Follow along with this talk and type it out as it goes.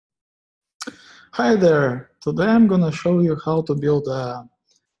Hi there. Today I'm going to show you how to build a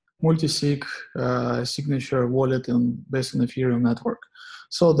multi-sig signature wallet based on Ethereum Network.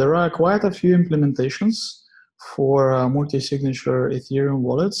 So there are quite a few implementations for multi-signature Ethereum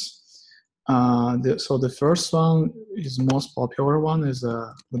wallets. So the first one is most popular one is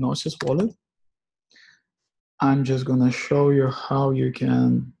a Gnosis wallet. I'm just going to show you how you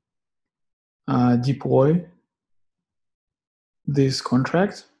can deploy this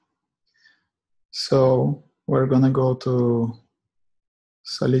contract. So we're going to go to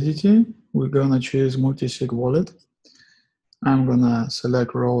Solidity. We're going to choose MultiSigWallet. I'm going to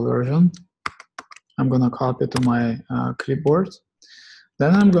select raw version. I'm going to copy to my clipboard.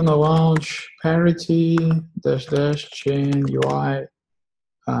 Then I'm going to launch Parity --chain UI,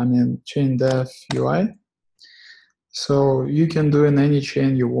 chain dev UI. So you can do in any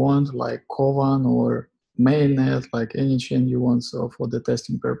chain you want, like Kovan or mainnet, like any chain you want, so for the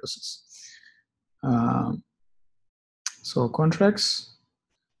testing purposes. So contracts.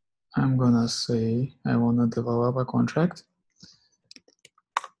 I'm gonna say I want to develop a contract,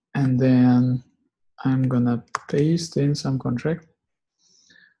 and then I'm gonna paste in some contract.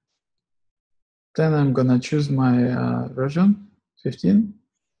 Then I'm gonna choose my version 15.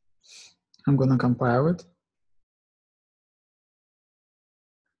 I'm gonna compile it.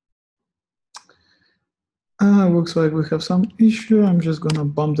 Looks like we have some issue. I'm just gonna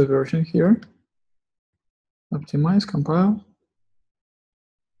bump the version here. Optimize, compile.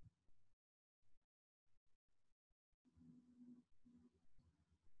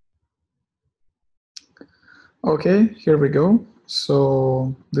 Okay, here we go.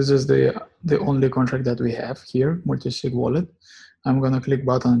 So this is the only contract that we have here, multi-sig wallet. I'm gonna click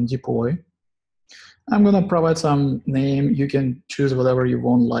button deploy. I'm gonna provide some name. You can choose whatever you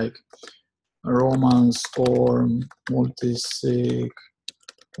want, like Roman Storm multi-sig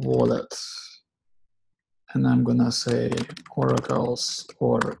wallet. And I'm gonna say Oracle's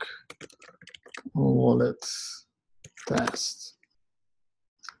org wallet test.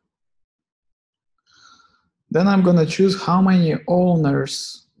 Then I'm gonna choose how many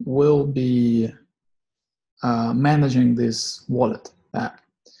owners will be managing this wallet app.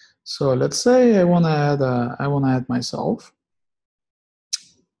 So let's say I wanna add myself.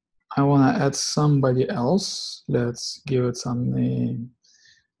 I wanna add somebody else. Let's give it some name.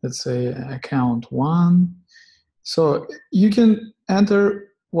 Let's say account 1. So you can enter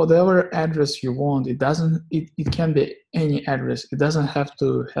whatever address you want. It can be any address. It doesn't have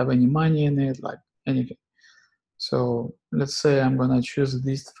to have any money in it, like anything. So let's say I'm gonna choose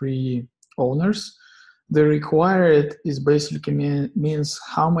these 3 owners. The required is basically means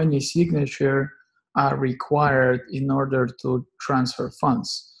how many signatures are required in order to transfer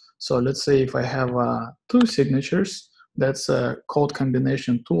funds. So let's say if I have 2 signatures, that's a code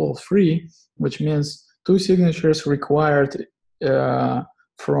combination 2 or 3, which means 2 signatures required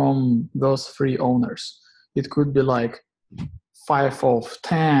from those 3 owners. It could be like 5 of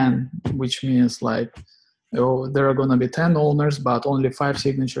 10, which means like there are going to be 10 owners, but only 5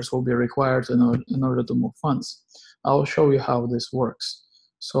 signatures will be required in order to move funds. I'll show you how this works.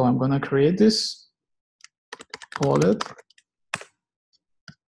 So I'm going to create this wallet.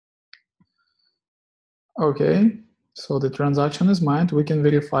 Okay, so the transaction is mined. We can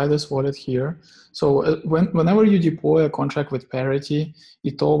verify this wallet here. So whenever you deploy a contract with Parity,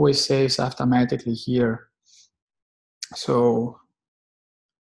 it always saves automatically here. So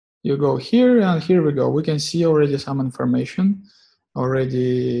you go here, and here we go. We can see already some information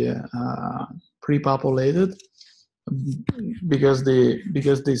already pre-populated because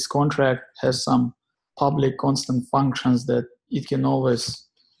this contract has some public constant functions that it can always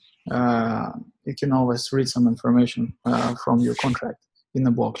read some information from your contract in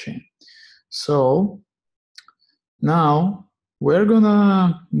the blockchain. So now we're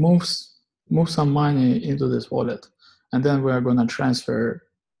gonna move some money into this wallet, and then we are gonna transfer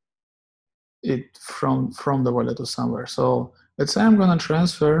it from the wallet to somewhere. So let's say I'm gonna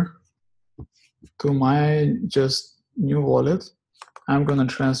transfer to my just new wallet. I'm gonna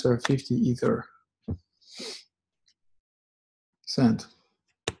transfer 50 Ether. Send.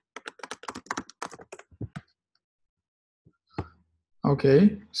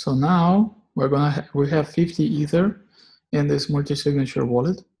 Okay, so now we have 50 Ether in this multi-signature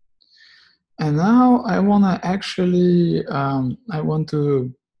wallet, and now I wanna actually I want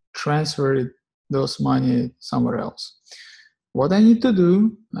to transfer those money somewhere else. What I need to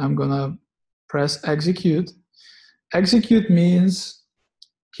do, I'm gonna press execute. Execute means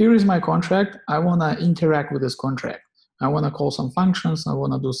here is my contract. I wanna interact with this contract. I wanna call some functions. I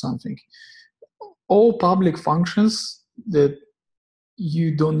wanna do something. All public functions that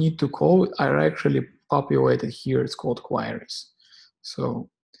you don't need to call. I actually populated here. It's called queries. So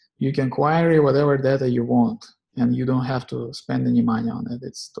you can query whatever data you want, and you don't have to spend any money on it.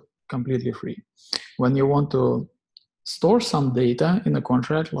 It's completely free. When you want to store some data in a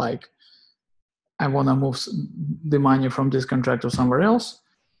contract, like I want to move the money from this contract to somewhere else,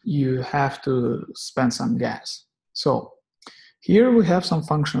 you have to spend some gas. So here we have some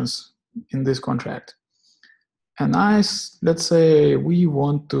functions in this contract. And let's say we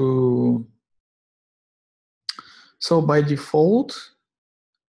want to, so by default,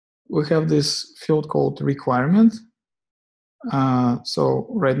 we have this field called requirement. So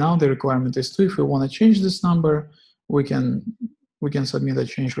right now the requirement is 2. If we want to change this number, we can submit a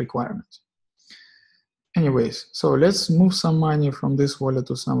change requirement. Anyways, so let's move some money from this wallet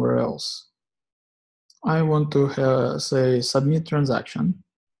to somewhere else. I want to say submit transaction.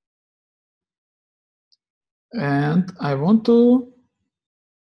 And I want to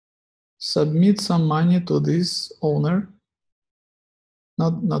submit some money to this owner.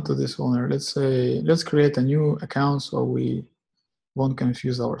 Not to this owner. Let's create a new account so we won't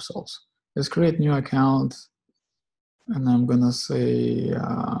confuse ourselves. Let's create new account, and I'm gonna say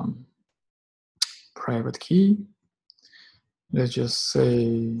private key. Let's just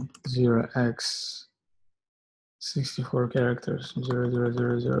say 0x 64 characters,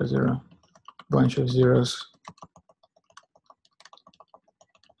 00000, bunch of zeros.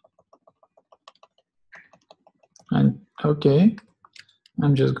 And okay,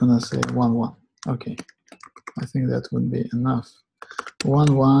 I'm just gonna say 11. Okay, I think that would be enough.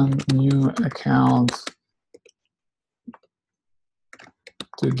 11 new account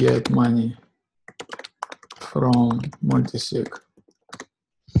to get money from multisig.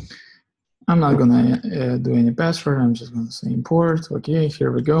 I'm not gonna do any password. I'm just gonna say import. Okay,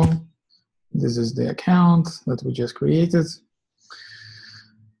 here we go. This is the account that we just created.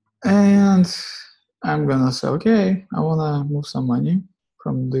 And I'm gonna say, okay, I wanna move some money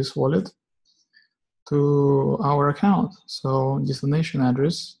from this wallet to our account. So destination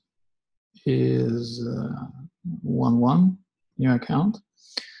address is 11, new account.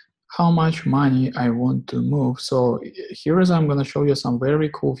 How much money I want to move. So here is I'm gonna show you some very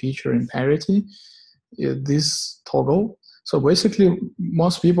cool feature in Parity, this toggle. So basically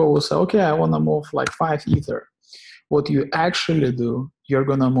most people will say, okay, I wanna move like 5 Ether. What you actually do, you're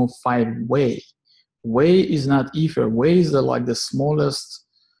gonna move 5 Wei. Wei is not Ether. Wei is the smallest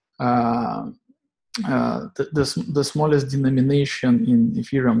the smallest denomination in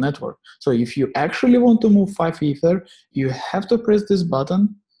Ethereum network. So if you actually want to move 5 Ether, you have to press this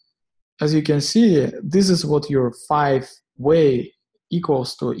button. As you can see, this is what your 5 Wei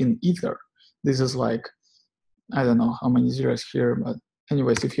equals to in Ether. This is like, I don't know how many zeros here, but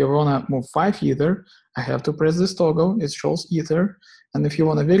anyways, if you want to move 5 Ether, I have to press this toggle. It shows Ether. And if you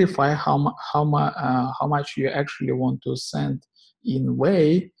want to verify how much you actually want to send in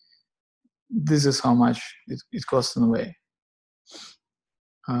Wei, this is how much it costs in Wei.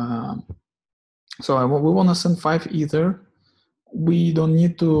 So we want to send 5 Ether. We don't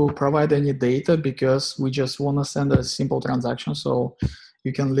need to provide any data because we just want to send a simple transaction. So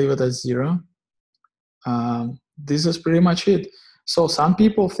you can leave it as 0. This is pretty much it. So some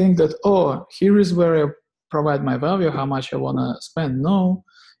people think that, oh, here is where I provide my value, how much I want to spend. No,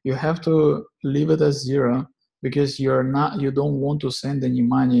 you have to leave it as 0 because you don't want to send any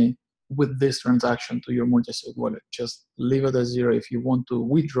money with this transaction to your multisig wallet. Just leave it as 0 if you want to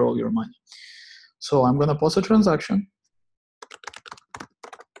withdraw your money. So I'm going to pause a transaction.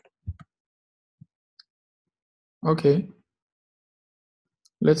 Okay,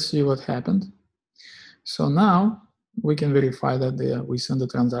 let's see what happened. So now we can verify that we send the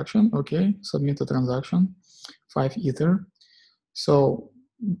transaction. Okay, submit the transaction, 5 Ether. So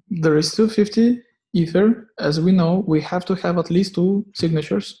there is 250 Ether. As we know, we have to have at least 2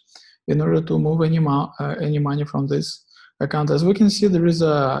 signatures in order to move any money from this account. As we can see, there is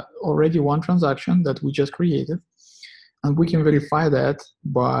already 1 transaction that we just created. And we can verify that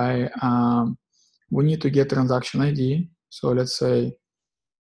by, we need to get transaction ID. So let's say,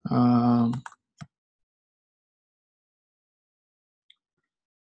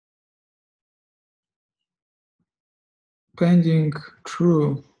 pending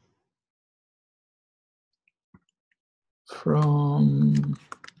true from,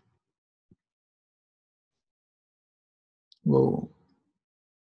 whoa,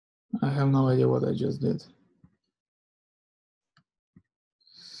 I have no idea what I just did.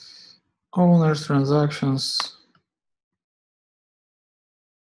 Owners transactions.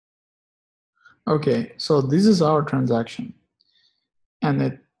 Okay, so this is our transaction.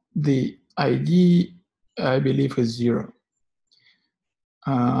 And the ID, I believe, is 0.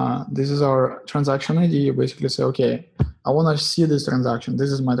 this is our transaction ID. You basically say, okay, I want to see this transaction.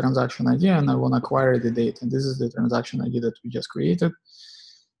 This is my transaction ID, and I want to acquire the data. And this is the transaction ID that we just created.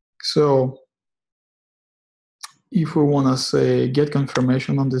 So if we want to say get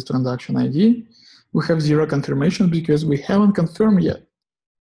confirmation on this transaction ID, we have 0 confirmation because we haven't confirmed yet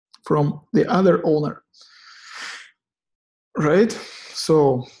from the other owner, right?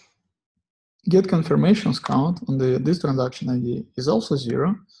 So get confirmations count on this transaction ID is also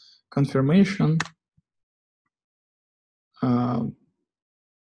 0. Confirmation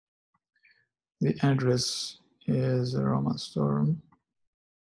the address is Roman Storm.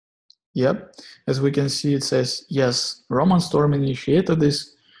 Yep, as we can see, it says, yes, Roman Storm initiated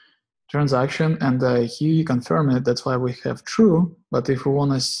this transaction and he confirmed it. That's why we have true. But if we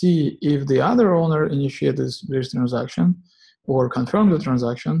want to see if the other owner initiated this transaction or confirmed the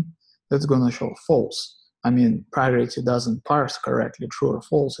transaction, that's going to show false. I mean, Parity doesn't parse correctly true or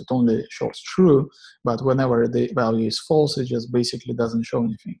false. It only shows true. But whenever the value is false, it just basically doesn't show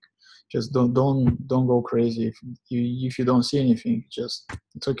anything. Just don't go crazy if you don't see anything. Just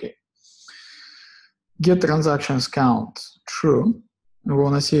it's okay. Get transactions count true. We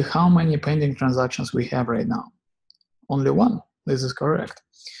want to see how many pending transactions we have right now. Only 1. This is correct.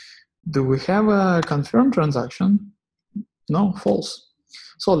 Do we have a confirmed transaction? No, false.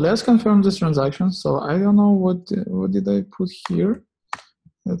 So let's confirm this transaction. So I don't know what did I put here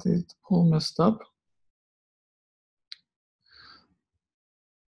that it all messed up.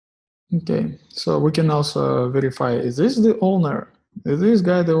 Okay, so we can also verify, is this the owner? Is this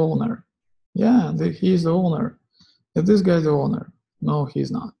guy the owner? Yeah, he is the owner. Is this guy the owner? No,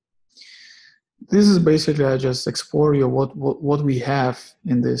 he's not. This is basically, I just explore you what we have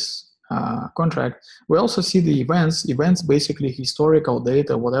in this contract. We also see the events. Events basically historical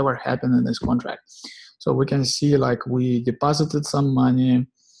data, whatever happened in this contract. So we can see like we deposited some money,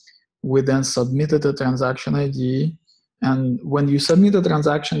 we then submitted a transaction ID, and when you submit a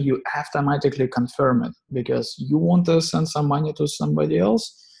transaction, you automatically confirm it because you want to send some money to somebody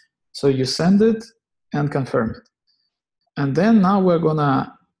else. So you send it and confirm it. And then now we're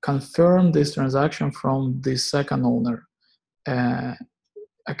gonna confirm this transaction from the second owner,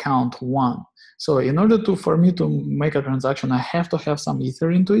 account 1. So in order for me to make a transaction, I have to have some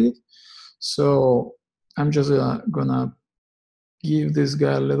Ether into it. So I'm just gonna give this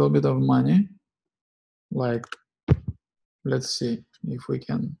guy a little bit of money. Like, let's see if we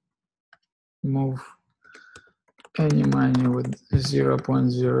can move any money with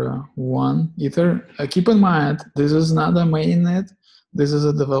 0.01 Ether. Keep in mind, this is not a mainnet. This is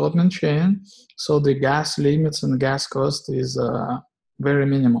a development chain. So the gas limits and gas cost is very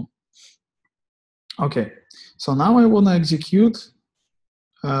minimal. Okay, so now I want to execute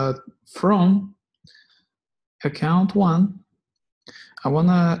from account 1. I want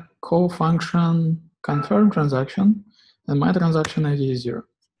to call function confirm transaction, and my transaction ID is 0.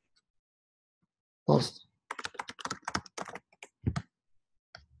 Post.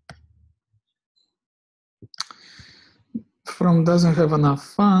 From doesn't have enough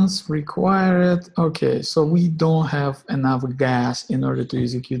funds required. Okay, so we don't have enough gas in order to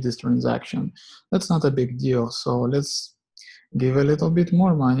execute this transaction. That's not a big deal. So let's give a little bit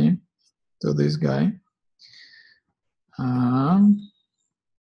more money to this guy.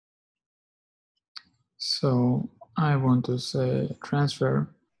 So I want to say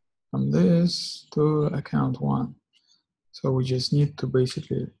transfer from this to account 1. So we just need to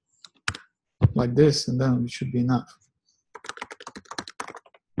basically like this, and then it should be enough.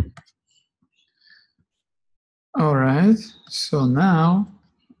 All right, so now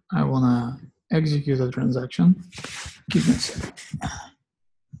I want to execute a transaction. Give me a second.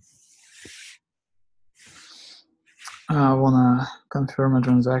 I want to confirm a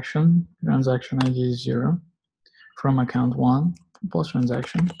transaction. Transaction ID is 0 from account 1, post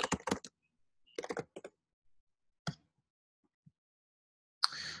transaction.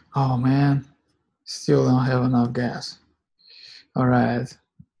 Oh man, still don't have enough gas. All right,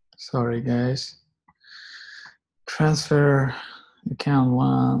 sorry guys. Transfer account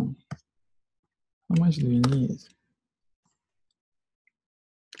 1. How much do we need?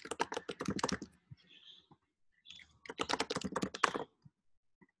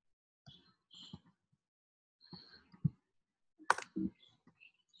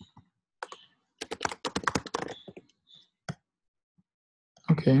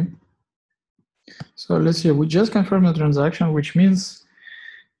 Okay. So let's see, we just confirmed the transaction, which means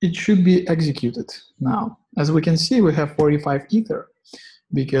it should be executed now. As we can see, we have 45 Ether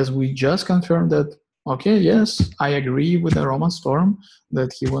because we just confirmed that, okay, yes, I agree with the Roman Storm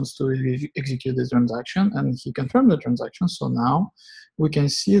that he wants to execute this transaction, and he confirmed the transaction. So now we can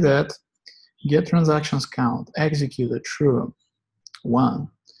see that get transactions count executed true 1,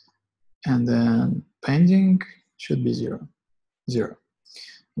 and then pending should be 0.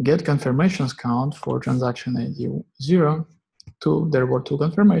 Get confirmations count for transaction ID 0, 2. There were 2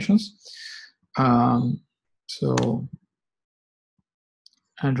 confirmations. So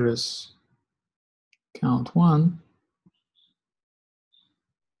address count 1.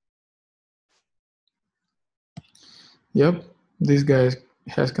 Yep, this guy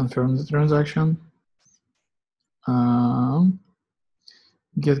has confirmed the transaction.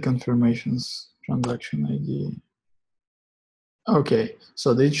 Get confirmations transaction ID. Okay, so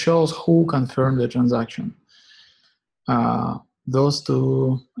it shows who confirmed the transaction. Those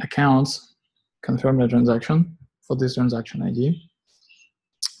 2 accounts confirm the transaction for this transaction ID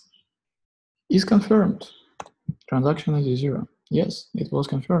is confirmed. Transaction ID 0. Yes, it was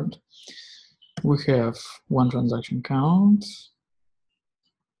confirmed. We have 1 transaction count.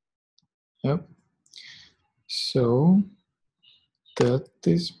 Yep. So that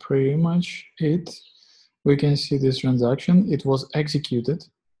is pretty much it. We can see this transaction. It was executed.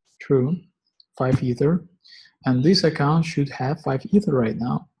 True. 5 Ether. And this account should have 5 Ether right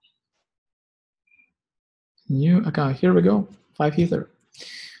now. New account. Here we go. 5 Ether.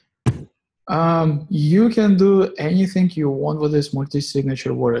 You can do anything you want with this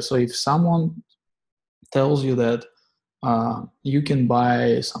multi-signature wallet. So if someone tells you that you can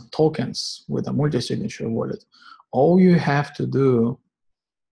buy some tokens with a multi-signature wallet, all you have to do,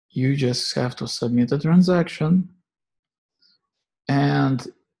 you just have to submit a transaction. And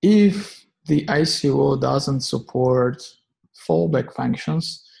if the ICO doesn't support fallback functions,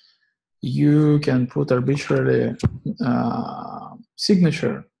 you can put arbitrary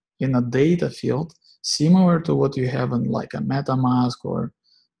signature in a data field similar to what you have in like a MetaMask or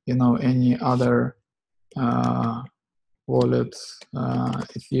any other wallet,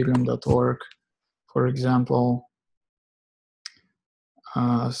 Ethereum.org, for example.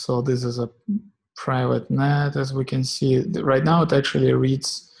 So this is a private net, as we can see. Right now it actually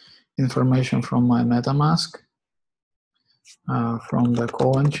reads information from my MetaMask, from the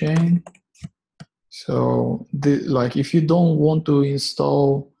Coin chain. So like if you don't want to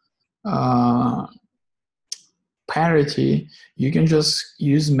install Parity, you can just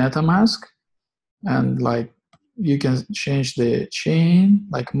use MetaMask, and like you can change the chain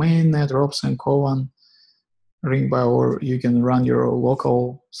like mainnet, ROPS, and Coin ring by, or you can run your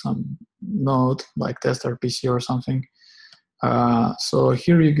local some node like tester PC or something. So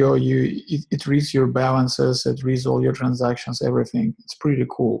here you go. It reads your balances, it reads all your transactions, everything. It's pretty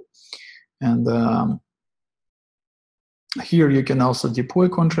cool. And here you can also deploy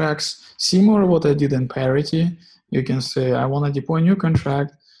contracts, similar to what I did in Parity. You can say, I want to deploy a new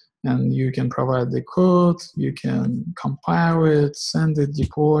contract, and you can provide the code, you can compile it, send it,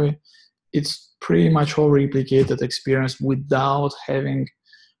 deploy. It's pretty much all replicated experience without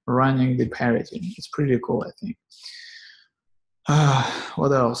running the Parity. It's pretty cool, I think.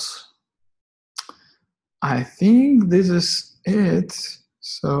 What else? I think this is it.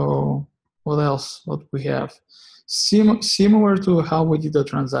 So what else? What we have? Similar to how we did the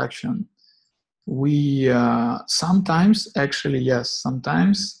transaction. We sometimes, actually, yes,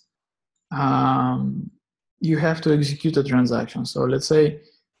 sometimes you have to execute a transaction. So let's say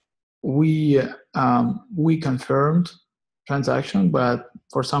we confirmed transaction, but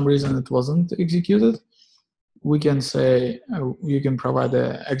for some reason it wasn't executed. We can say you can provide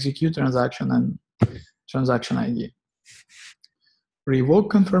the execute transaction and transaction ID. Revoke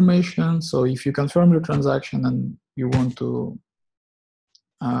confirmation. So if you confirm your transaction and you want to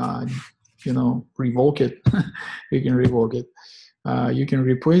revoke it, you can revoke it. You can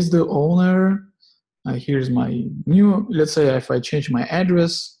replace the owner. Here's my new, let's say if I change my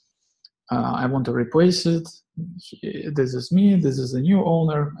address, I want to replace it. This is me, this is the new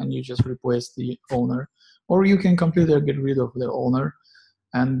owner, and you just replace the owner. Or you can completely get rid of the owner.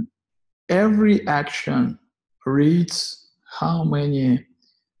 And every action reads how many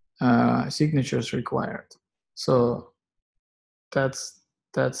signatures required. So that's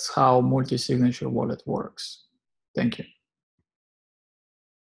how multi-signature wallet works. Thank you.